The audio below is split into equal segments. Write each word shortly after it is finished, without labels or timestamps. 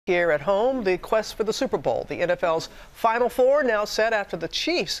Here at home, the quest for the Super Bowl. The NFL's Final Four now set after the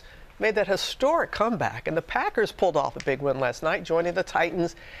Chiefs made that historic comeback, and the Packers pulled off a big win last night, joining the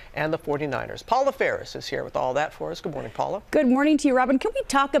Titans and the 49ers. Paula Ferris is here with all that for us. Good morning, Paula. Good morning to you, Robin. Can we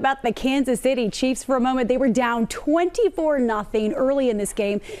talk about the Kansas City Chiefs for a moment? They were down 24-0 early in this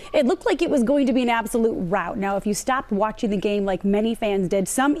game. It looked like it was going to be an absolute rout. Now, if you stopped watching the game like many fans did,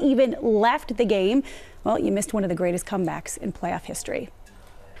 some even left the game, well, you missed one of the greatest comebacks in playoff history.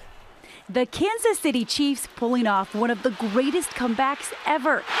 The Kansas City Chiefs pulling off one of the greatest comebacks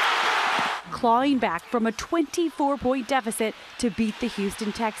ever, clawing back from a 24-point deficit to beat the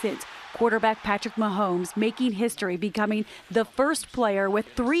Houston Texans. Quarterback Patrick Mahomes making history, becoming the first player with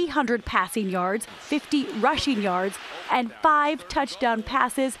 300 passing yards, 50 rushing yards, and 5 touchdown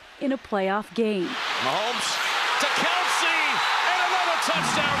passes in a playoff game. Mahomes to Kelsey, and another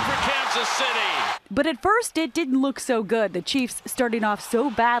touchdown for Kansas City. But at first, it didn't look so good. The Chiefs starting off so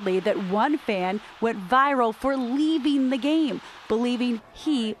badly that one fan went viral for leaving the game, believing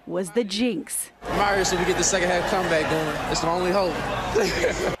he was the jinx. I'm out here so we get the second half comeback going. It's the only hope.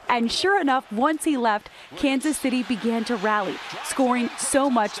 And sure enough, once he left, Kansas City began to rally, scoring so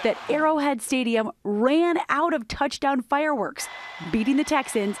much that Arrowhead Stadium ran out of touchdown fireworks, beating the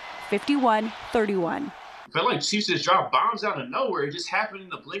Texans 51-31. I felt like Chiefs just dropped bombs out of nowhere. It just happened in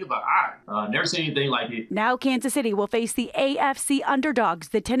the blink of an eye. Never seen anything like it. Now Kansas City will face the AFC underdogs,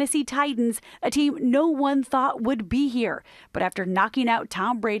 the Tennessee Titans, a team no one thought would be here. But after knocking out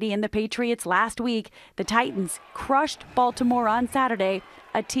Tom Brady and the Patriots last week, the Titans crushed Baltimore on Saturday,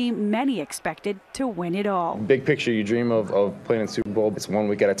 a team many expected to win it all. Big picture, you dream of playing in the Super Bowl. It's 1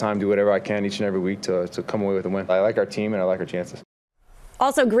 week at a time, do whatever I can each and every week to come away with a win. I like our team and I like our chances.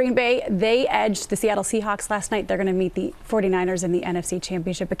 Also, Green Bay, they edged the Seattle Seahawks last night. They're going to meet the 49ers in the NFC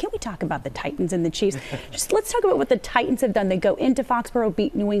Championship. But can we talk about the Titans and the Chiefs? Let's talk about what the Titans have done. They go into Foxborough,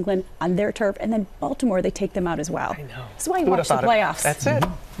 beat New England on their turf, and then Baltimore, they take them out as well. I know. That's why you watch the playoffs. That's it.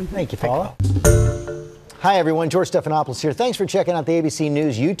 Thank you, Paula. Hi, everyone. George Stephanopoulos here. Thanks for checking out the ABC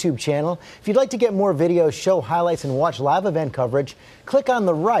News YouTube channel. If you'd like to get more videos, show highlights, and watch live event coverage, click on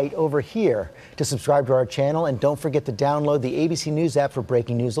the right over here to subscribe to our channel. And don't forget to download the ABC News app for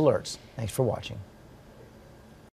breaking news alerts. Thanks for watching.